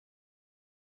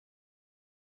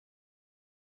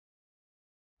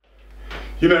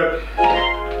You know,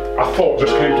 a thought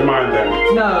just came to mind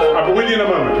then. No. I'll be with you in a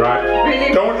moment, right?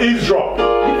 Really? Don't eavesdrop.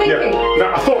 You're thinking? Yeah.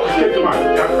 Now, a thought just came to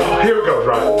mind. Here it goes,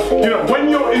 right? You know, when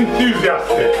you're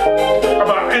enthusiastic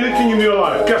about anything in your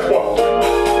life, guess what?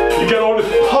 You get all this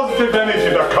positive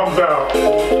energy that comes out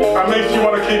and makes you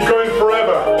want to keep going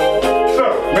forever. So,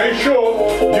 make sure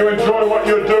you enjoy what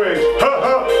you're doing.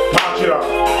 March it up.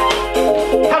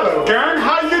 Hello, gang.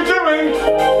 How you doing?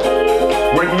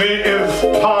 With me is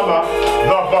Palmer,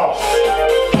 the boss.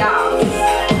 Yes.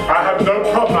 I have no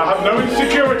problem. I have no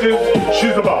insecurities.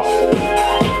 She's the boss.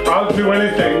 I'll do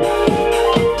anything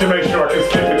to make sure I can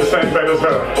sleep in the same bed as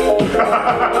her.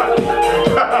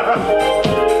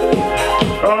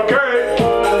 Okay.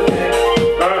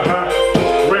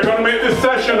 We're going to make this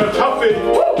session a toughie.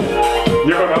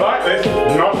 You're going to like this.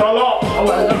 Not a lot. Oh, I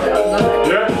love it. I love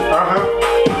it. Yeah.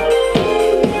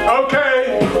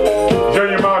 Okay. So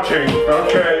you're marching.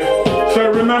 Okay. So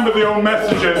remember the old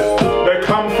messages. They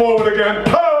come forward again.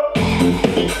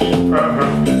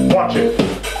 Watch it.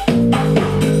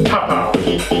 Tap out.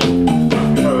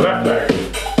 Left leg.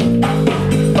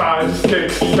 5,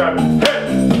 6, 7, hit.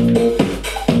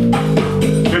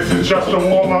 This is just a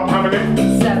warm up. How many?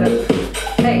 7,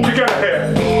 8. Together here.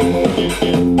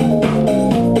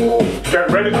 Get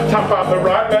ready to tap out the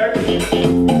right leg.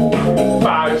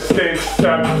 5, 6,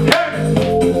 7, hit.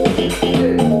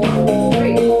 2,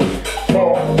 3,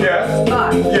 4, yes.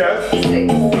 5, Yes. 6,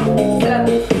 7.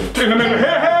 In the middle,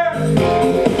 here.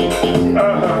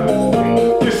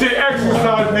 You see,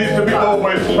 exercise needs to be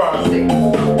always fun. 6,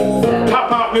 7.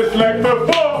 Tap out this leg for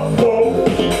 4, 4,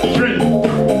 3,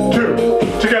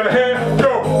 2. Together here,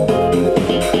 go.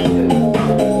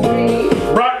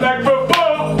 3. Right leg for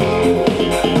 4.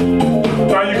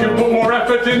 Now you can put more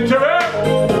effort into it.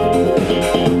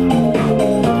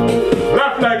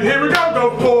 Left leg, here we go. Go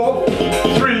 4,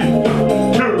 3,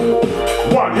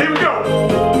 2, 1. Here we go.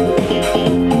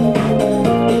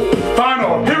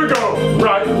 Final, here we go.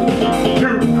 Right,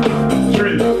 2,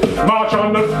 3. March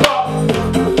on the spot.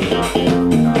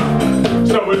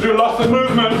 So we do lots of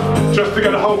movement just to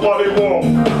get the whole body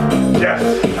warm. Yes.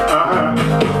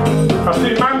 I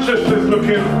see Manchester's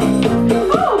looking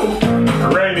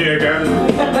rainy again.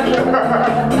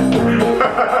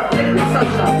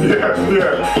 Yes,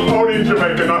 yeah. Only in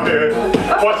Jamaica, not here.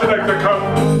 Watch the legs that come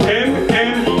in,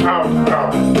 out,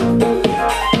 out.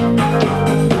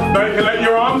 Now you can let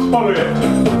your arms follow it.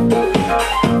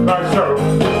 Like so.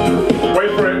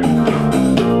 Wait for it.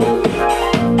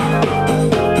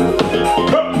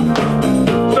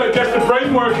 So it gets the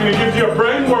brain working. It gives you a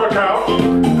brain workout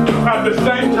at the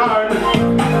same time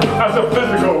as a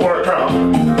physical workout.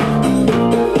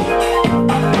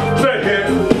 Stay here.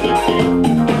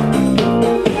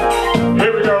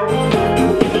 Here we go.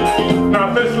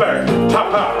 Now this leg,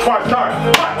 tap out, twice time,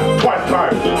 twice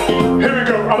time. Here we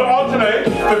go. I'll alternate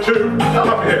for 2.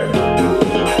 Up here.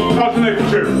 Alternate for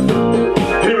 2.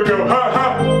 Here we go.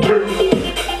 2.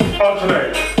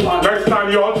 Alternate. Next time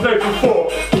you alternate for 4.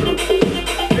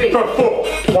 3. For 4.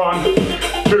 1,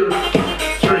 2,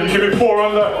 3. You give me 4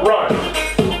 on the right.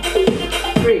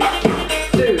 3,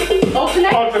 2.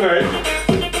 Alternate. Alternate.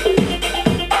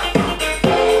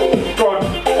 Go on.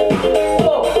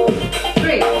 4,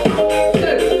 3,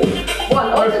 2, 1.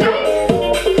 Alternate.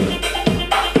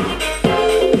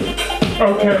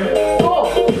 Okay. 4,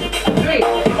 3, 2.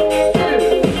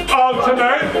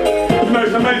 Alternate. You know,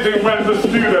 it's amazing when the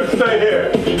student, stay here,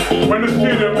 when the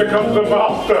student becomes the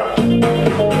master.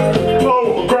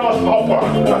 Oh, grasshopper.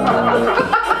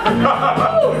 I remember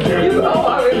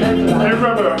that. You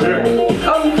remember that, yeah?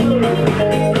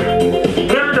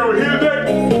 Here we go, heel dig.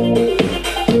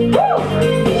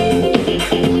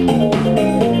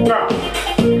 Now,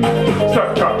 step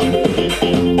touch.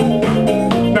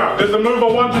 Now, there's a move I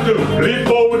want to do. Lean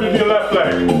forward with your left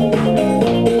leg.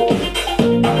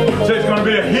 So it's going to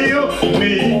be a heel,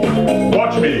 knee,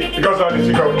 watch me. It goes like this,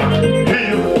 you go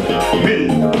heel, knee,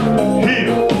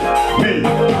 heel, knee,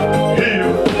 heel,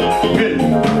 knee,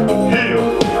 heel.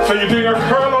 So you're doing a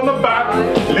curl on the back,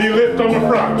 knee lift on the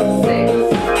front. 6,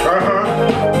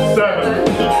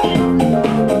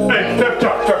 7, 8, step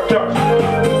touch, step touch.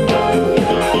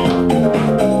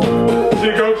 So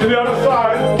you go to the other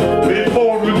side, lean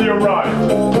forward with your right.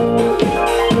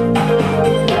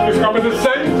 It's going to be the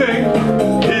same thing,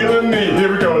 heel and knee. Here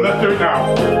we go, let's do it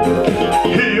now.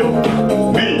 Heel,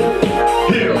 knee,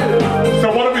 heel. So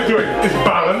what are we doing? It's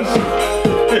balance,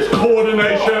 it's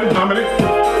coordination. How many?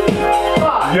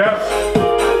 5. Yes.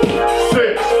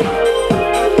 6,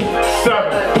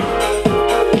 7,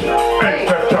 8,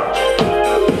 step touch.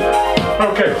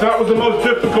 Okay, so that was the most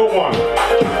difficult one.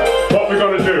 What we're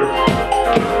going to do?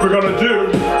 We're going to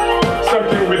do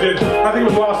something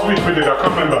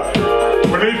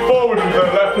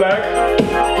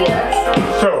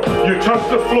touch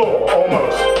the floor,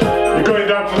 almost. You're going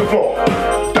down to the floor.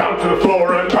 Down to the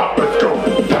floor and up. Let's go.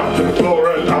 Down to the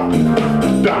floor and up.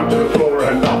 Down to the floor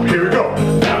and up. Here we go.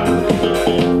 Down.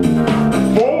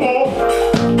 4 more.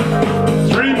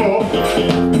 3 more.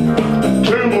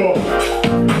 2 more.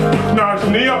 Now it's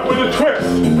knee up with a twist.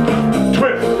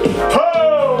 Twist.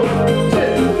 Ho!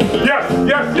 2, Yes,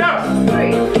 yes, yes.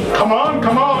 3, Come on,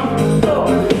 come on. 4,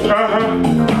 Uh-huh.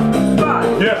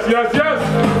 5, Yes, yes, yes.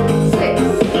 6,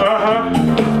 Uh-huh.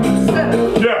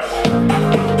 7, Yes.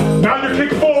 Now you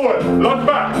kick forward. Lunge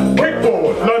back. Kick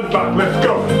forward. Lunge back. Let's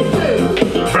go.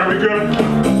 2, Very good.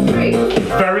 3,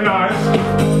 Very nice.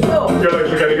 4, Your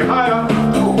legs are getting higher.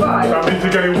 5, That means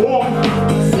you're getting warm.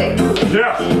 6,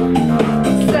 Yes.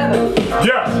 7,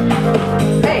 Yes.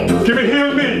 8, Give me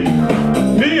heel, knee.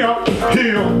 Knee up,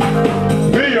 heel.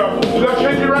 Knee up. Did I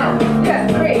change it around? yeah,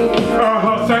 3,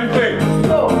 Uh-huh. Same thing.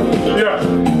 4, Yes.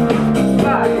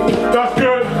 5, That's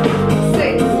good.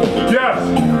 6, Yes.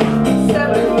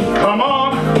 7, Come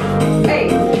on.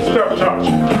 8, Step touch.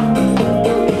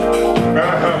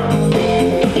 Uh-huh.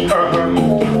 Uh-huh.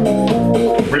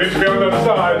 We need to be on the other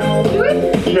side. do it?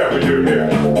 Yeah, we do here.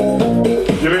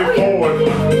 You lean forward.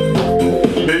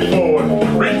 Lean forward.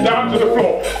 Reach down to the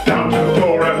floor. Down to the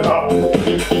floor and up.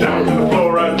 Down to the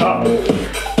floor and up.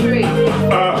 3,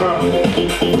 Uh-huh.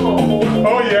 4,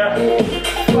 Oh yeah.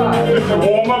 5, This is a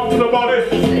warm up for the body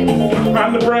 6,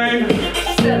 and the brain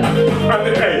 7, and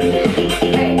the 8.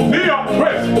 8, Knee up,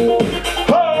 twist.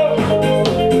 Ho!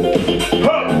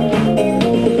 Ho!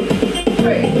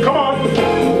 3, Come on.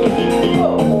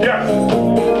 4, Yes.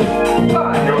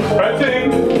 5, You're sweating.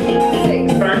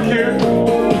 6, Thank you.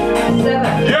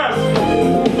 7, Yes.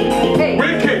 8, We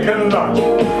kick and lunge.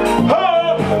 Ho!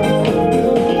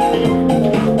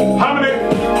 How many?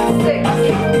 6,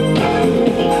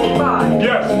 5,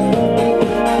 Yes.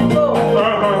 4,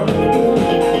 Uh-huh.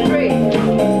 3,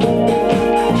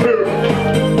 2.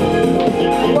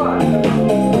 1.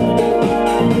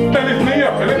 Then it's knee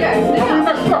up, isn't it? Yeah, it's knee Oh, we up.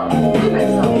 messed up. You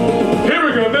messed up. Here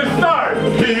we go, this side.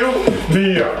 Heel,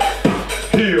 knee up.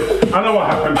 Heel. I know what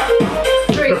happened.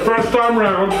 3, The first time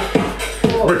round,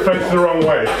 we faced the wrong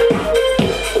way.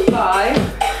 5,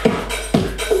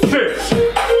 6,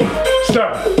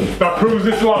 7. That proves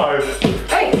it's live.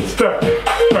 8. Step.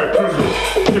 No,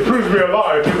 it proves we're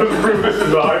alive. It doesn't prove this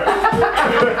is live.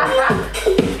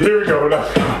 Here we go.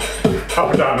 Let's go. Up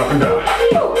and down, up and down.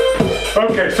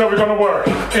 Okay, so we're going to work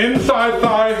inside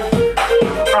thigh,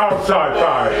 outside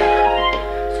thigh.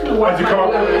 As you come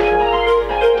up.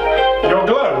 Your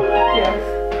glow. Yes.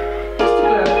 Just to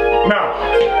glow. Now,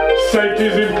 safety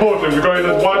is important. We're going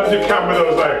as wide as you can with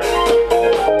those legs.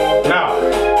 Now,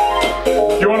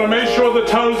 you want to make sure the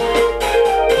toes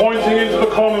pointing into the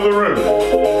corner of the room.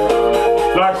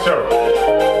 Like so.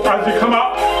 As you come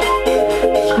up,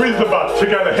 squeeze the butt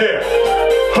together here.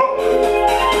 Hook.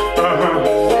 Uh-huh.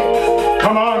 6,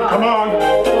 Come on, come on.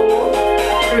 4,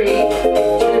 3, 2,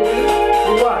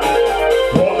 1.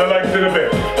 Walk the legs in a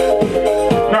bit.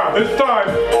 Now, this time,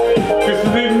 this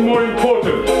is even more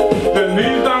important. The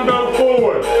knees don't go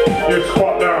forward. You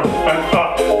squat down and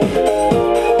up.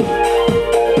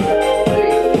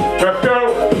 3, Let's go.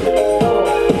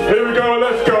 4, Here we go.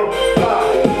 Let's go.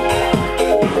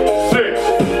 5. 6,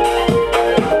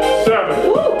 7,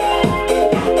 Woo!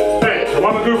 8. I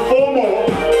want to do 4 more.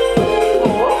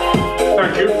 4,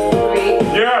 Thank you.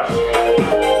 3, Yes.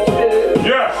 2,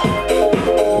 Yes.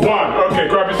 1. Okay,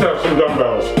 grab yourself some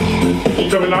dumbbells.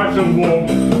 So we're nice and warm.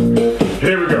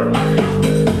 Here we go.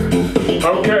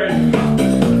 Okay.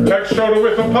 Legs shoulder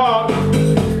width apart.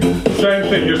 Same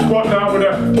thing. You squat down with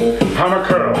a hammer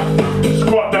curl.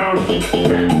 Squat down.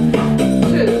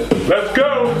 2, Let's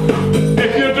go.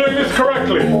 If you're doing this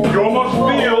correctly, you almost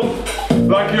feel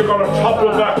like you're going to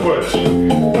topple backwards.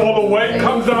 Or the weight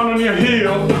comes down on your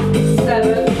heel.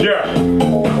 7, Yeah.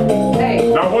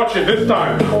 8, Now watch it this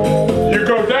time. You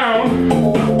go down.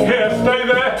 Here, stay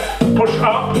there. Push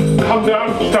up. Come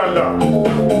down. Stand up.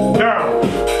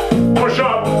 Down. Push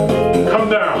up. Come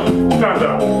down. Stand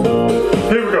up.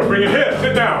 Here we go. Bring it here.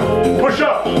 Sit down. Push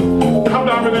up. Come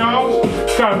down with the arms.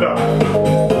 Stand up.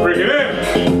 Bring it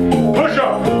in. Push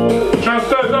up. Try and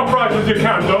stay as upright as you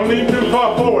can. Don't lean too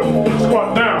far forward.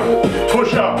 Squat down.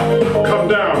 Push up. Come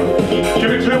down. Give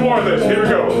me 2 more of this. Here we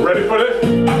go. Ready for this?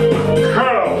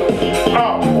 Curl.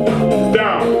 Up.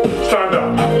 Down. Stand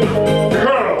up.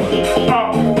 Curl.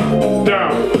 Up.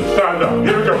 Down. Stand up.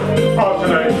 Here we go.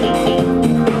 Alternate.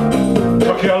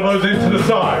 Tuck your elbows into the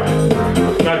side.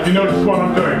 Now if you notice what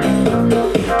I'm doing.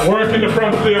 Work in the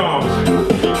front of the arms.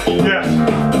 Yes.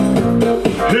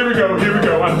 Here we go, here we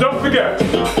go. forget,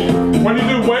 when you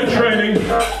do weight training,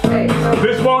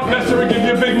 this won't necessarily give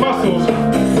you a big muscle. muscles,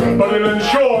 but it'll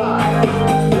ensure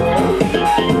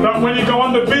that when you go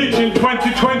on the beach in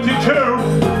 2022,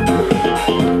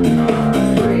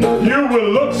 you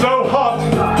will look so hot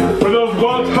with those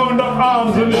well toned up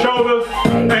arms and shoulders.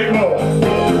 8 more.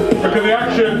 Look at the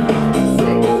action.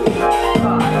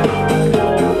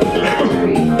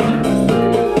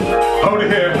 Hold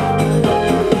it here.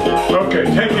 Okay,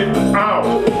 take it out.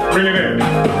 Bring it in.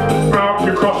 Out,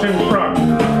 you cross in front.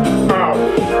 Out.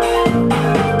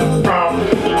 Out.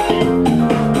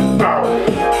 Out.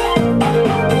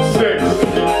 6,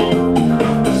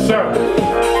 7,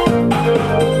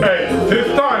 8. This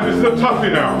time, this is a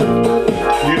toughie now.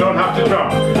 You don't have to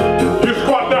jump. You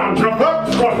squat down, jump up,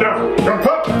 squat down, jump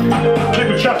up. Keep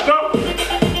your chest up.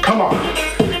 Come on.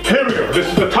 Here we go. This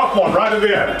is the tough one right at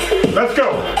the end. Let's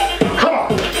go. Come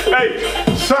on. 8,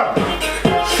 7,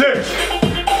 6,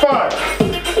 5,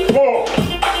 4,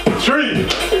 3,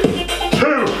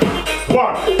 2,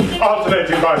 1.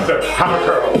 Alternating bicep, hammer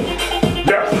curl.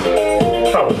 Yes.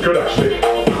 That was good actually. I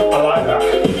like that.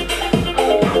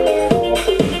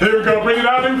 Here we go. Bring it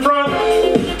out in front.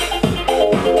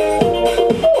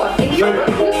 Oh, I think you're going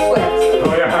to sweat.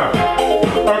 Oh, yeah.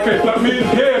 Okay, so that means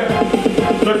here,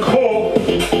 the core,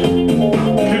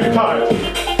 keep it tight.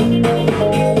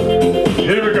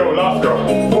 Here we go, last go.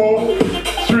 4,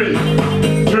 3,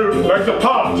 2, legs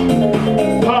apart.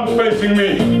 Palms facing me.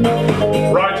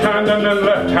 Right hand and then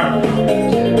left hand.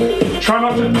 Try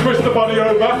not to twist the body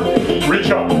over. Reach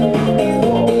up.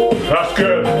 That's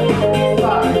good.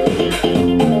 5,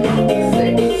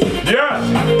 6, Yes.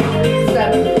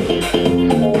 7,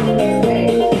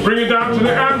 8. Bring it down to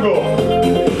the angle.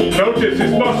 Notice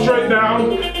it's not straight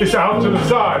down, it's out to the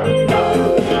side. 6,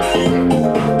 7,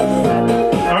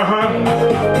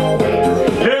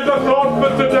 Here's a thought for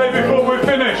today before we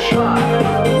finish.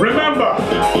 5, Remember,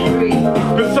 3,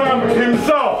 the son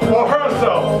himself or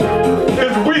herself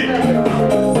is weak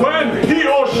when he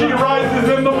or she rises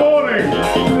in the morning.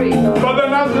 3, But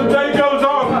then as the day goes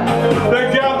on,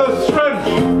 they gather strength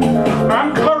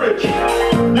and courage.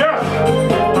 Yes,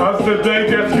 as the day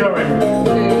gets going.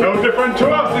 No different to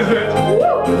us, is it?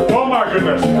 Oh my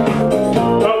goodness.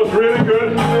 That was really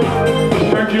good.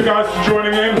 Thank you guys for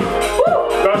joining in.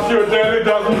 That's your daily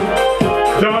dozen.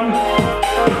 Done.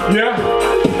 Yeah.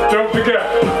 Don't forget,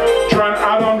 try and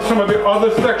add on some of the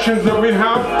other sections that we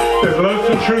have. There's loads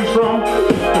to choose from.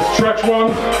 The stretch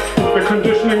ones, the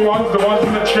conditioning ones, the ones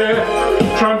in the chair.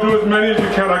 Try and do as many as you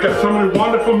can. I get so many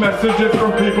wonderful messages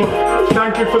from people.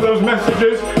 Thank you for those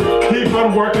messages. Keep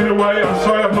on working away. I'm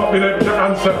sorry I've not been able to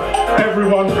answer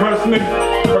everyone personally,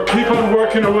 but keep on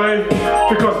working away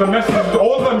because the messages,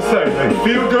 all of them say they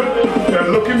feel good, they're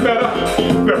looking better,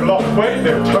 they've lost weight,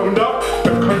 they've toned up,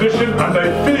 they've conditioned, and they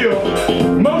feel,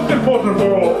 most important of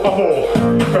all,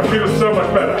 they feel so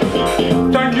much better.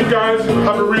 Thank you guys.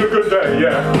 Have a real good day.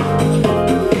 Yeah.